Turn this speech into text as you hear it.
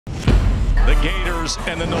the Gators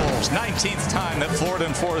and the Noles. 19th time that Florida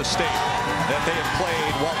and Florida State that they have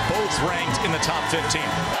played while both ranked in the top 15.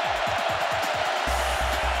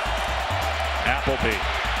 Appleby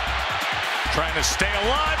trying to stay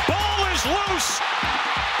alive. Ball is loose.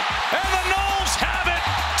 And the Noles have it.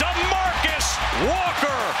 DeMarcus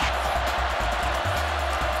Walker.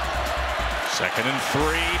 2nd and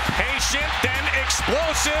 3. Patient, then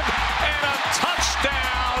explosive. And a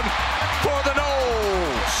touchdown for the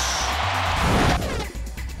Noles.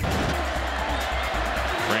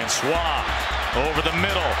 Francois over the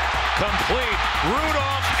middle. Complete.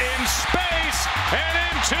 Rudolph in space. And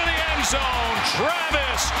into the end zone.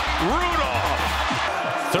 Travis Rudolph.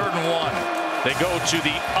 3rd and 1. They go to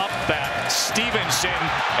the up back, Stevenson,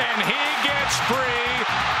 and he gets free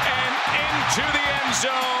and into the end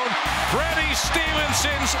zone. Freddie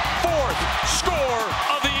Stevenson's 4th score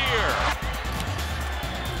of the year.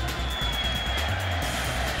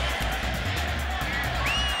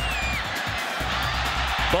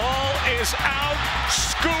 Ball is out,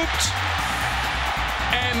 scooped,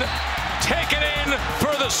 and taken in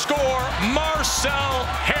for the score, Marcel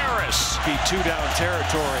Harris. Be 2-down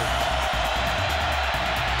territory.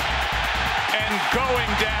 And going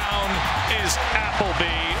down is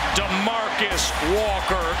Appleby. DeMarcus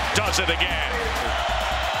Walker does it again.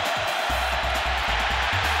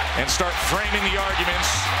 And start framing the arguments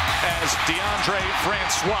as DeAndre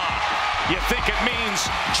Francois. You think it means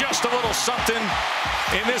just a little something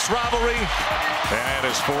in this rivalry? That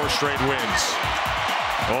is 4 straight wins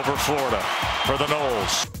over Florida for the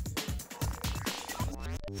Noles.